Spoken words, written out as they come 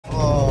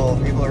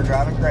we're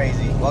driving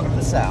crazy. Welcome to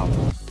the South.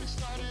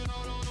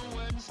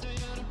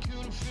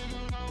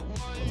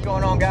 What's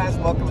going on, guys?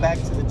 Welcome back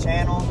to the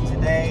channel.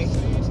 Today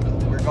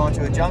we're going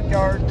to a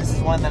junkyard. This is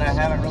one that I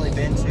haven't really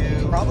been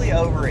to probably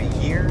over a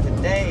year.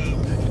 Today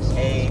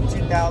a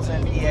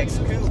 2000 EX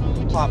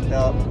Coupe popped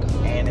up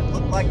and it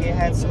looked like it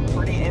had some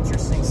pretty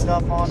interesting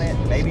stuff on it,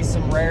 maybe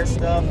some rare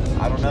stuff.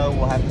 I don't know,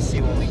 we'll have to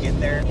see when we get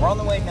there. We're on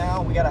the way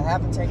now. We got a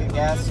half a tank of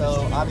gas,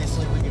 so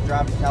obviously we could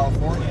drive to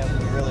California if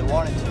we really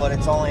wanted to, but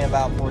it's only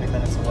about 40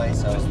 minutes away,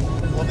 so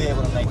we'll be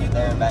able to make it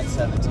there and back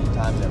 17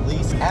 times at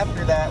least.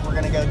 After that, we're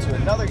gonna go to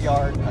another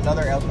yard,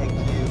 another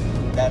LKQ.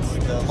 That's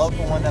the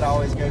local one that I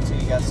always go to.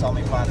 You guys saw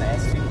me find the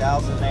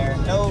S2000 there.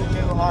 No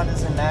new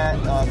Hondas in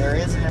that. There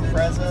is an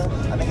Impreza.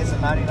 I think it's a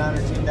 99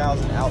 or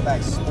 2000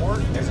 Outback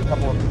Sport. There's a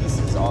couple of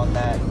pieces on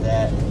that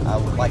that I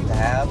would like to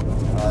have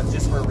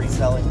just for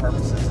reselling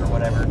purposes or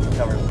whatever to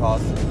cover the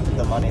cost of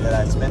the money that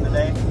I spend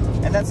today.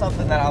 And that's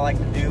something that I like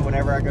to do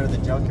whenever I go to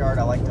the junkyard.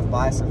 I like to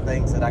buy some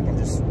things that I can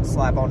just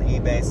slap on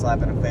eBay,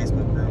 slap in a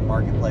Facebook group,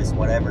 marketplace,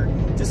 whatever,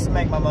 just to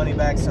make my money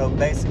back. So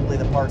basically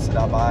the parts that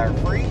I buy are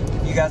free.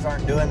 If you guys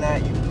aren't doing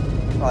that, you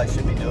probably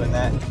should be doing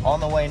that. On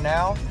the way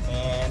now,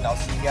 and I'll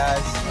see you guys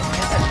in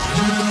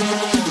a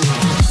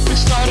minute. We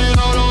started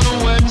out on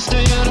a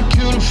Wednesday and I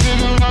couldn't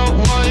figure out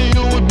why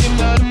you would be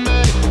mad at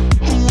me.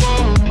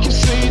 Whoa, you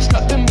say it's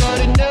nothing but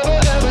it never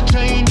ever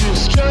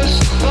changes,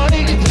 just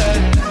like that.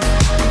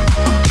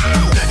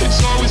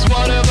 It's always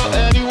whatever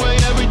anyway,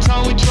 every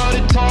time we try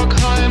to talk,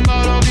 I am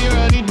out of here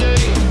any day.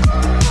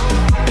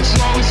 It's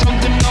always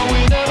something that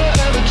we never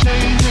ever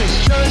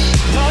changes,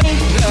 just like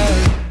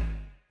that.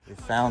 We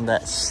found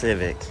that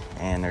Civic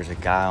and there's a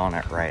guy on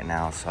it right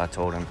now, so I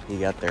told him he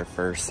got there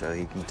first so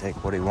he can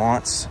take what he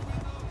wants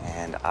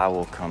and I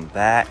will come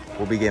back.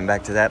 We'll be getting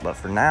back to that, but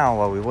for now,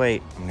 while we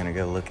wait, I'm gonna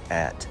go look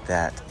at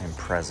that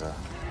Impreza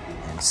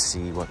and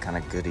see what kind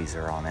of goodies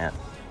are on it.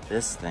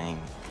 This thing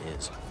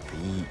is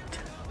beat,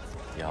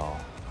 y'all.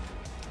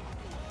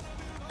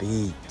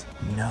 Beat.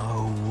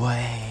 No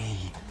way.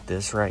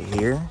 This right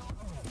here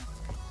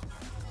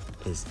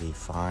is the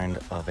find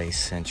of a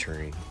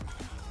century.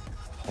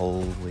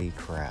 Holy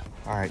crap.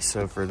 All right,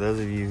 so for those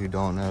of you who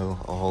don't know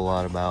a whole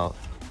lot about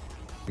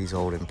these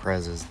old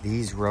Imprezas,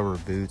 these rubber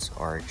boots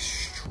are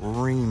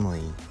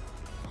extremely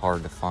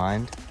hard to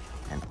find.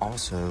 And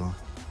also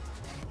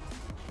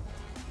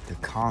the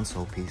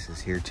console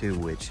pieces here too,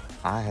 which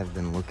I have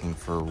been looking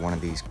for one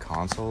of these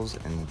consoles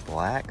in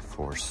black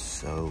for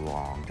so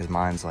long, because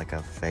mine's like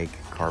a fake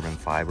carbon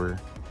fiber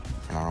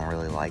and I don't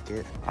really like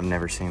it. I've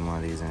never seen one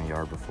of these in a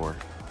yard before.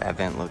 That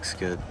vent looks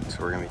good, so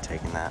we're gonna be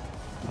taking that.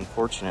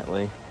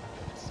 Unfortunately,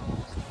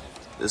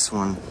 this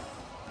one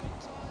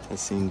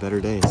has seen better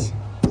days.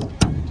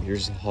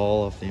 Here's the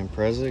haul off the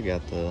Impreza.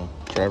 Got the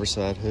driver's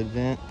side hood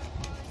vent,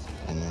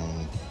 and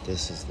then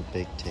this is the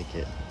big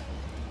ticket.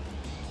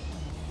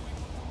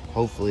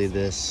 Hopefully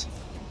this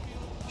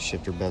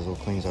shifter bezel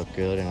cleans up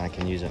good and I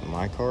can use it in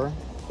my car,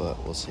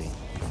 but we'll see.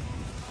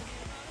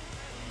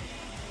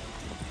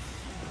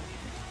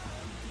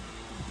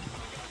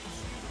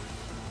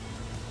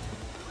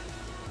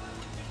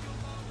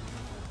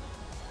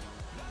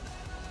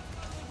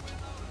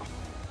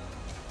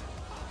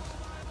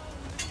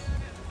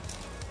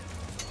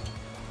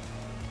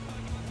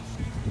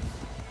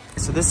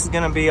 So this is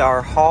gonna be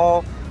our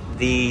haul.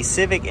 The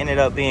Civic ended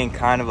up being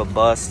kind of a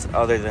bust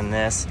other than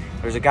this.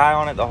 There's a guy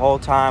on it the whole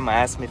time. I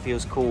asked him if he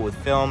was cool with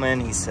filming.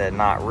 He said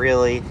not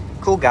really.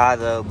 Cool guy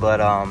though, but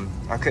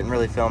I couldn't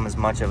really film as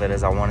much of it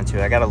as I wanted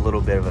to. I got a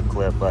little bit of a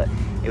clip, but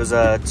it was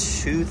a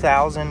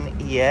 2000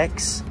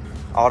 EX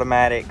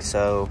automatic,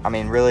 so I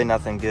mean really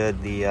nothing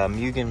good. The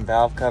Mugen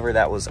valve cover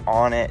that was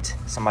on it,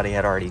 somebody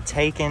had already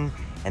taken,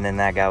 and then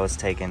that guy was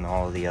taking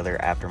all of the other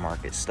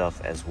aftermarket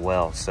stuff as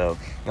well. So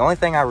the only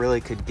thing I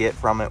really could get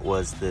from it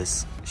was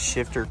this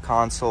shifter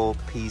console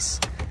piece.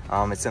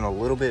 It's in a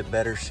little bit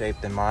better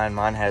shape than mine.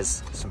 Mine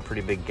has some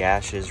pretty big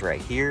gashes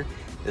right here.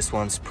 This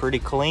one's pretty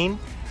clean.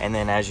 And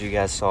then as you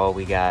guys saw,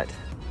 we got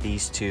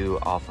these two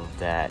off of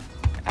that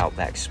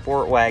Outback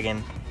Sport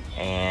Wagon.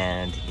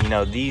 And you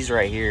know, these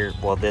right here,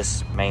 well,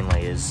 this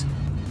mainly is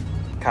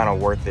kind of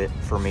worth it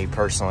for me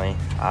personally.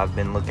 I've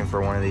been looking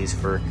for one of these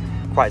for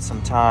quite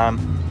some time.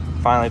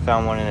 Finally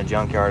found one in a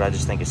junkyard. I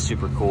just think it's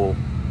super cool,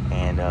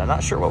 and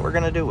not sure what we're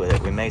gonna do with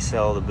it. We may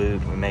sell the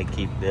boot, we may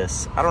keep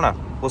this, I don't know,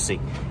 we'll see.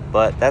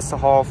 But that's the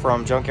haul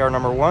from junkyard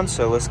number 1,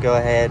 so let's go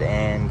ahead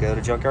and go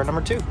to junkyard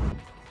number 2.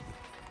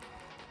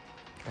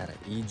 Got an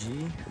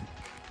EG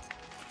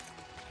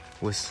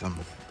with some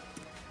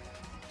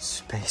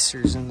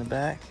spacers in the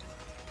back.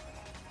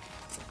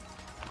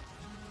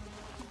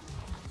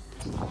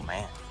 Oh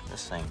man,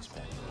 this thing's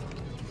been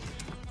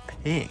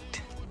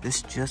picked.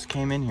 This just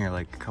came in here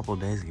like a couple of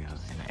days ago,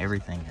 and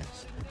everything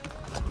is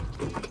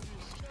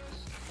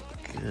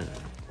good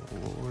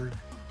Lord.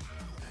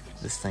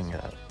 This thing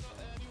got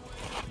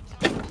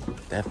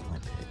definitely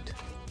picked.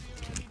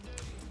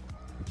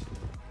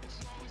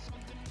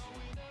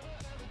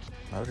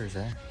 Motor's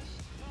there.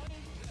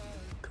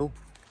 Cool.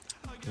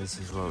 This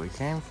is what we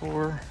came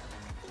for.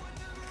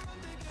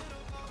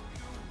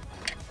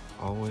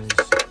 Always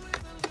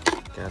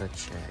gotta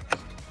check.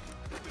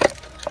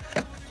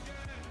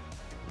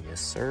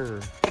 Yes,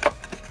 sir.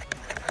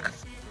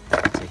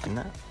 Taking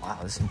that. Wow,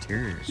 this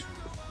interior is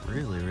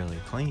really, really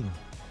clean.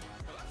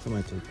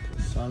 Somebody took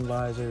the sun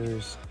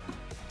visors.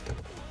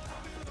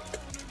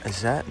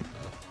 Is that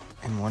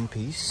in one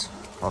piece?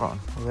 Hold on.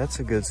 Well, that's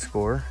a good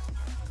score.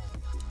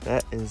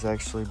 That is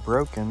actually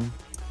broken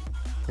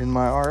in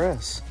my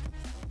RS.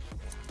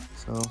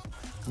 So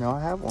now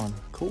I have one.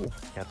 Cool.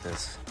 Got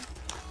this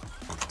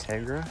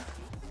Integra.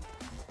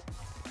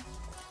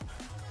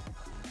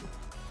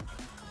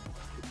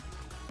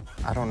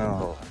 I don't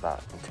know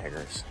about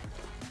Integras.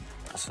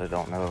 Also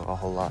don't know a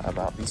whole lot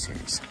about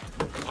B-Series.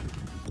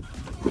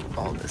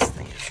 Oh, this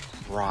thing is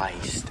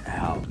priced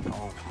out.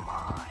 Oh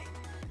my.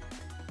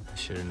 I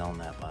should have known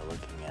that by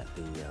looking at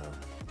the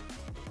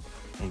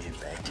engine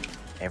bay.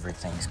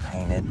 Everything's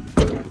painted.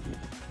 Look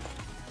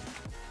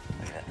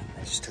at that.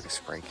 I just took a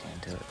spray can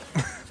to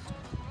it.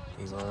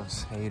 He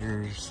loves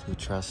haters. He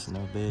trusts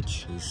no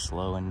bitch. He's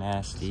slow and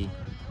nasty.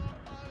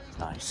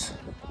 Nice.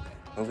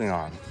 Moving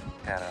on.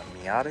 Got a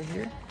Miata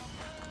here.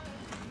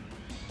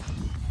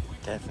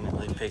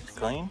 Definitely picked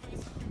clean.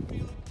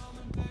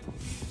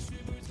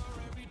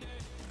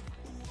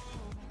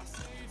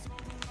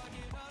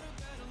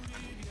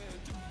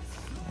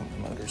 And the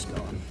motor's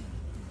gone.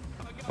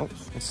 Oh,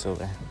 it's still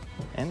there.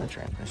 And the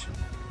transmission.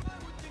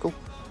 Cool.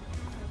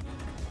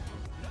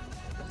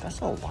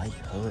 That's a light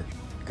hood.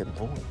 Good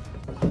lord.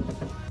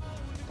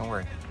 Don't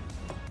worry.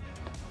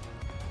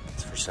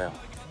 It's for sale.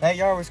 That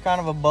yard was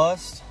kind of a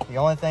bust. The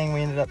only thing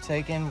we ended up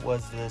taking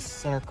was this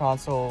center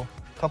console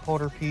cup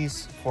holder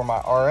piece for my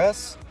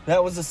RS.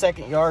 That was the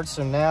second yard,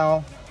 so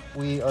now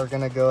we are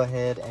gonna go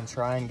ahead and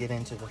try and get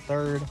into the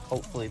third.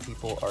 Hopefully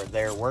people are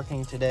there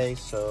working today,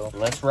 so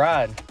let's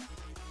ride.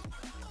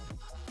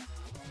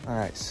 All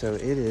right, so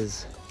it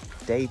is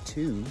day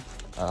 2.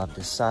 I've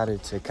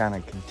decided to kind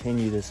of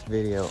continue this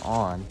video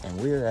on, and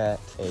we're at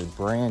a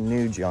brand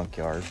new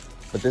junkyard.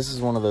 But this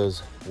is one of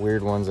those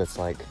weird ones that's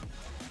like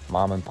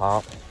mom and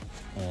pop,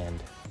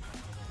 and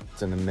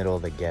it's in the middle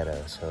of the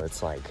ghetto, so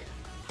it's like,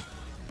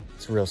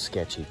 it's real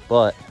sketchy.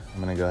 But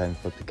I'm gonna go ahead and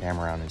flip the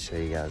camera around and show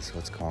you guys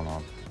what's going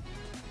on.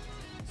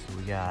 So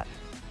we got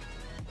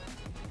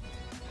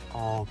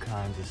all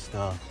kinds of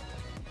stuff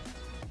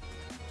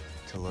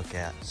to look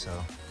at. So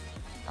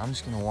I'm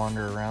just gonna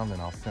wander around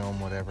and I'll film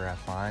whatever I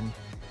find.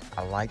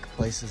 I like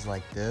places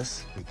like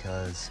this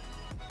because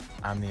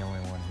I'm the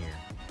only one here.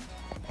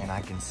 And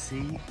I can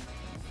see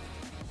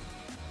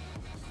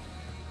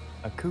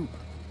a coupe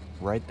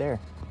right there.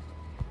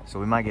 So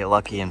we might get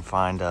lucky and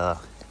find the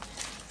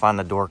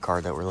door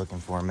card that we're looking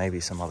for, and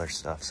maybe some other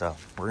stuff. So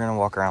we're gonna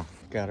walk around.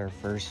 Got our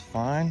first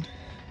find.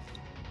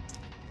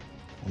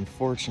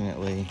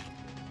 Unfortunately,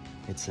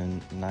 it's a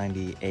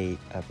 98,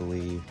 I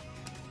believe,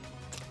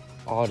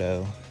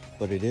 auto,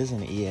 but it is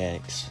an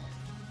EX.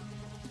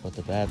 But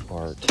the bad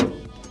part,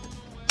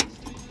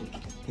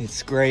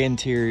 it's gray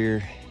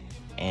interior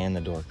and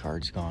the door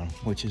card's gone,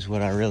 which is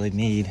what I really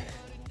need.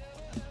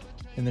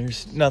 And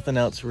there's nothing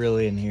else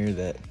really in here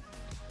that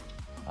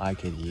I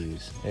could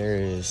use. There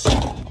is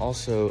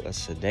also a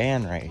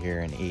sedan right here,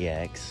 an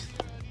EX,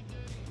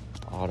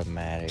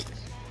 automatic.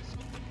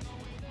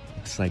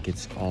 Looks like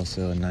it's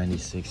also a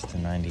 96 to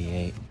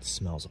 98. It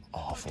smells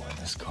awful in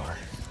this car.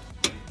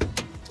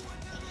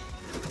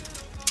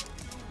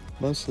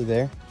 Mostly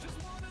there.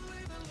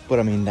 But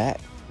I mean, that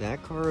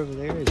car over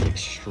there is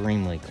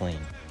extremely clean,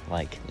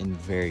 like in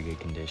very good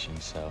condition.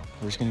 So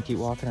we're just gonna keep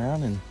walking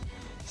around and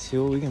see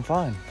what we can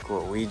find.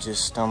 What we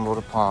just stumbled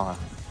upon.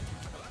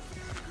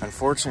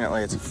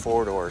 Unfortunately, it's a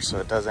 4-door, so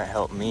it doesn't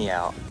help me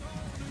out.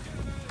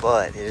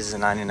 But it is a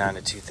 99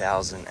 to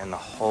 2000, and the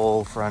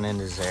whole front end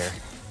is there.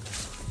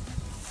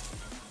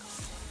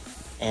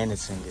 And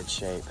it's in good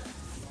shape.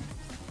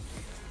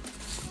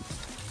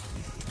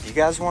 If you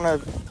guys want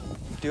to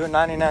do a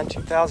 99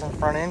 2000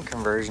 front end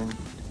conversion,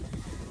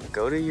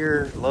 go to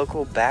your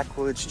local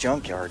backwoods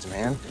junkyards,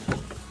 man.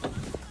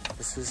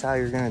 This is how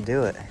you're gonna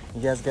do it.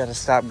 You guys gotta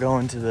stop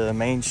going to the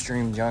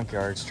mainstream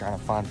junkyards trying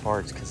to find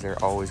parts, because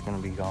they're always gonna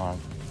be gone.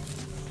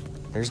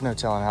 There's no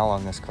telling how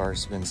long this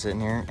car's been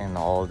sitting here, and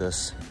all of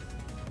this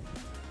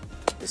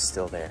is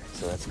still there.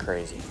 So that's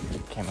crazy.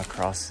 Came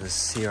across this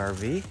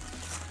CRV.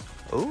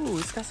 Ooh,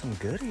 it's got some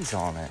goodies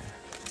on it.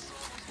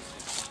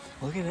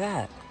 Look at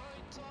that.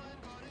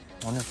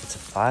 I wonder if it's a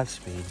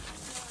 5-speed.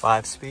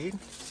 5-speed?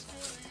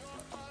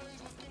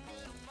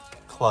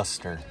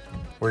 Cluster.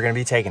 We're gonna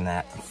be taking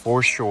that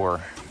for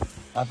sure.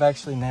 I've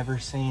actually never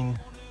seen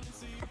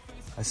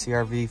a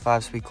CRV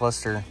 5-speed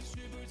cluster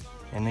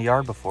in the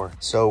yard before.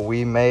 So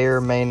we may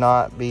or may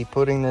not be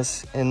putting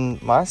this in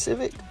my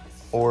Civic,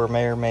 or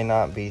may or may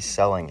not be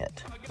selling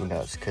it. Who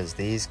knows? Because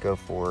these go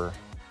for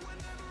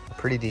a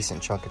pretty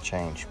decent chunk of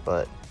change.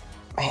 But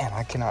man,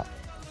 I cannot.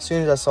 As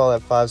soon as I saw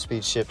that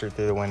 5-speed shifter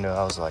through the window,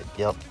 I was like,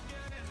 yep,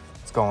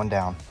 it's going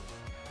down.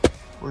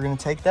 We're gonna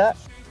take that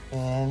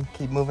and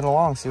keep moving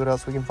along, see what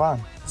else we can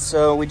find.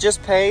 So we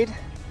just paid,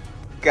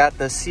 got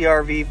the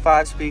CRV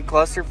 5-speed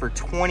cluster for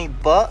 20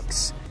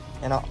 bucks.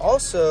 And I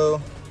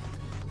also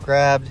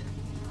grabbed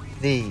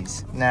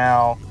these.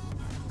 Now,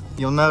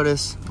 you'll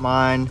notice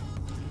mine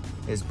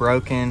is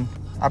broken.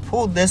 I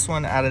pulled this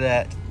one out of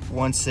that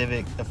one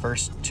Civic, the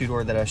first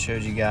two-door that I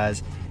showed you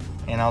guys,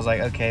 and I was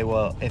like, okay,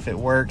 well, if it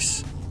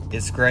works,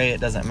 it's great. It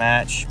doesn't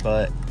match,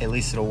 but at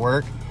least it'll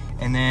work.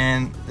 And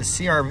then the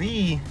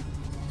CRV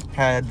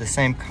had the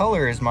same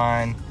color as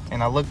mine,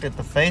 and I looked at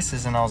the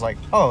faces and I was like,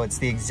 oh, it's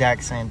the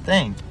exact same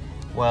thing.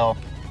 Well,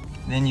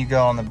 then you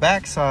go on the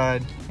back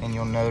side and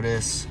you'll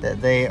notice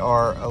that they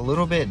are a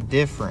little bit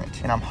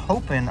different. And I'm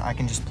hoping I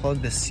can just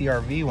plug the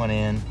CRV one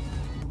in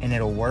and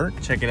it'll work.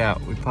 Check it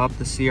out. We popped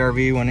the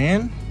CRV one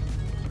in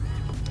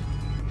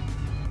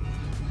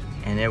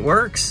and it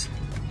works.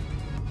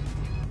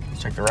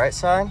 Check the right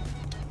side.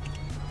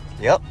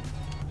 Yep,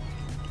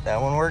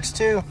 that one works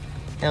too.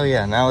 Hell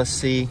yeah, now let's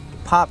see.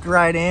 Popped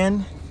right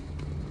in.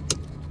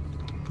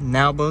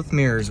 Now both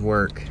mirrors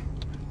work.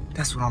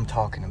 That's what I'm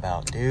talking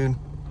about, dude.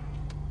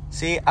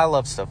 See, I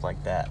love stuff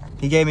like that.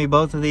 He gave me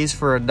both of these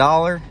for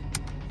 $1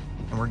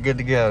 and we're good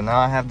to go. Now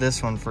I have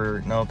this one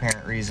for no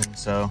apparent reason.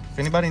 So if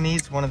anybody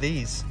needs one of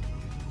these,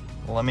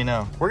 let me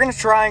know. We're gonna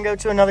try and go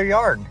to another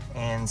yard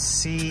and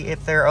see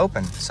if they're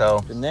open. So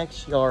the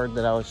next yard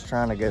that I was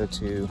trying to go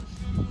to,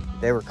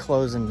 they were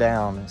closing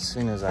down as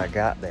soon as I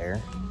got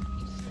there.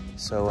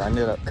 So I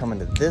ended up coming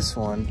to this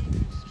one,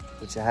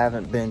 which I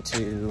haven't been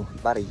to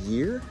about a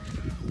year,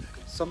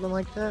 something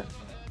like that.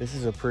 This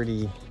is a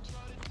pretty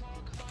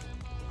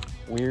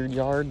weird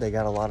yard. They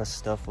got a lot of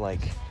stuff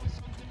like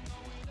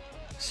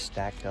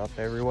stacked up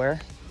everywhere.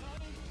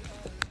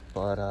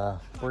 But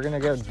we're gonna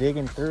go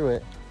digging through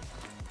it.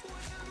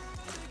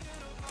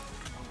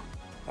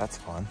 That's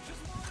fun.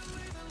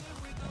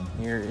 And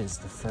here is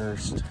the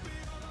first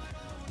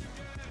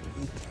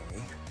EK.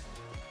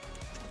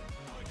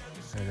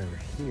 Right over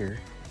here.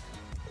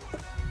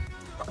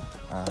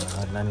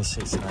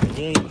 96,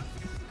 98.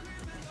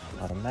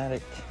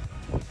 Automatic.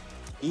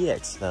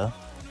 EX though.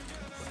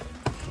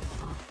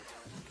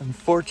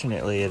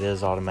 Unfortunately, it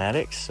is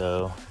automatic,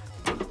 so.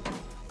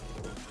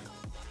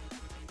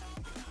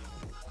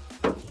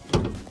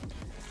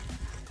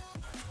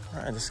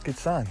 Alright, that's a good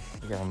sign.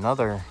 We got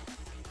another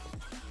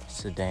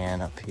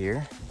sedan up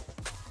here.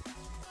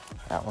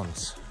 That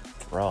one's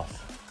rough.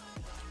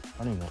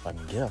 I don't even know if I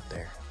can get up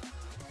there.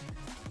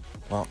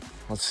 Well,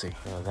 let's see.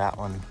 So that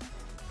one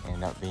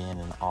ended up being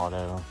an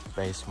auto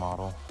base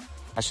model.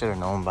 I should have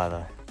known by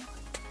the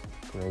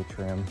gray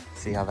trim.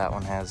 See how that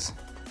one has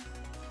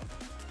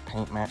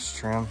paint match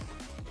trim?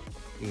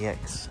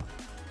 EX.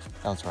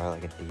 Sounds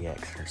probably like a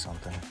DX or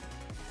something.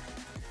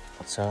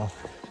 So,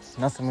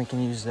 nothing we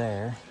can use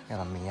there.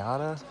 Got a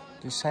Miata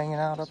just hanging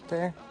out up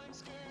there.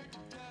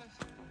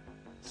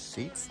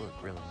 Seats look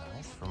really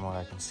nice from what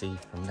I can see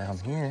from down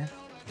here.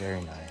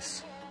 Very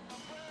nice.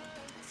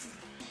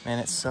 Man,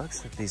 it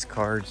sucks that these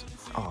cars,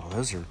 oh,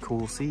 those are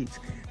cool seats.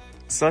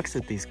 It sucks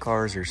that these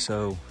cars are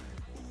so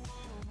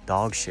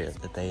dog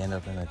shit that they end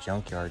up in the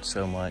junkyard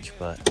so much,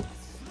 but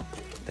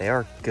they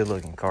are good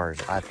looking cars,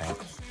 I think.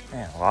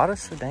 Man, a lot of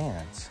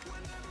sedans.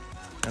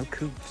 No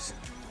coupes.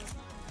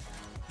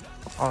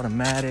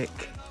 Automatic.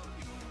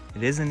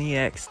 It is an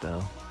EX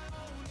though,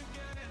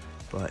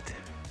 but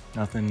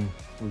nothing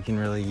we can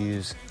really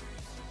use.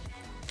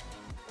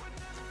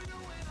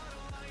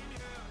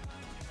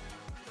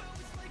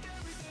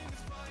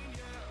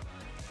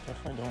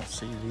 Definitely don't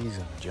see these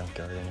in the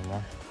junkyard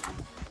anymore.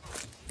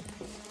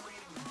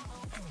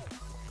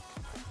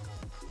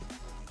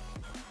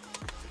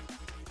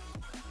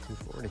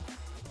 $240.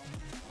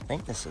 I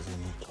think this is an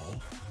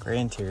EK. Gray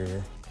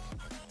interior.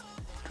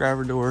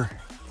 Driver door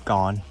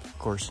gone, of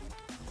course.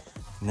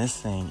 And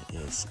this thing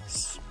is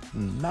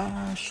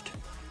smashed.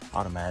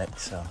 Automatic,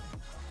 so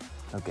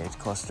no gauge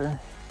cluster.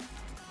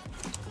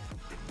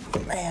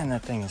 Man,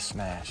 that thing is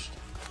smashed.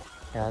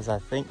 Guys, I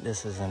think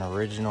this is an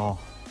original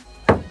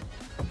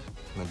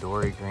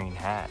Midori green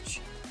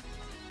hatch.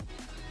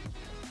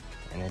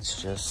 And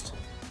it's just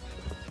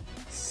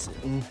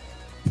sitting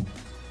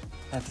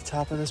at the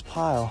top of this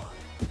pile.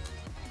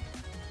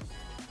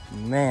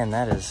 Man,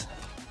 that is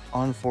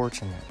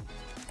unfortunate.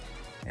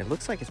 It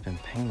looks like it's been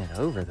painted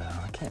over though,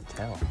 I can't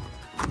tell.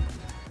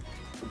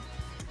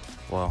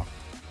 Well,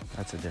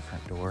 that's a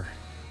different door.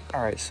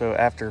 All right, so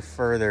after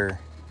further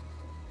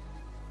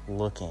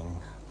looking,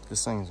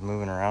 this thing's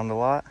moving around a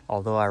lot.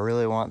 Although I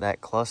really want that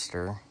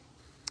cluster,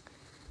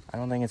 I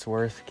don't think it's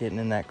worth getting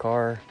in that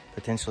car,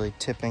 potentially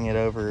tipping it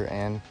over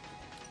and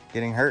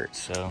getting hurt.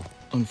 So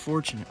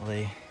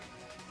unfortunately,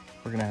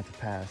 we're gonna have to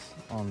pass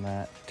on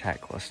that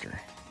tack cluster.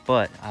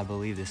 But I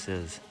believe this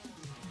is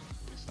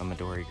a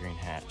Midori green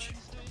hatch,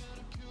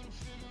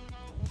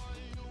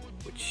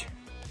 which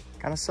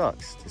kind of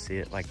sucks to see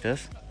it like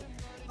this.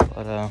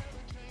 But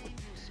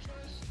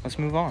let's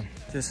move on.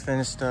 Just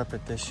finished up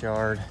at this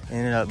yard.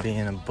 Ended up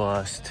being a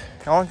bust.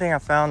 The only thing I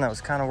found that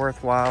was kind of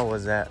worthwhile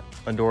was that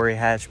Midori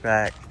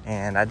hatchback,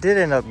 and I did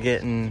end up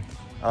getting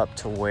up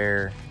to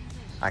where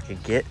I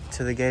could get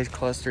to the gauge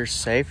cluster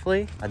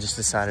safely. I just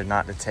decided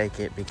not to take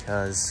it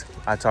because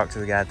I talked to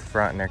the guy at the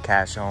front and they're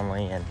cash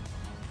only, and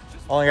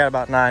Only got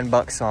about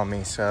 $9 on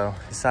me, so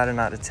decided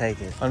not to take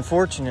it.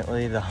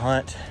 Unfortunately, the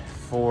hunt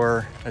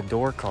for a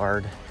door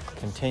card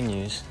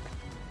continues.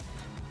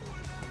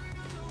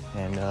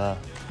 And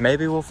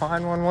maybe we'll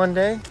find one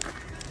day,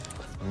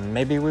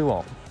 maybe we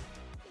won't.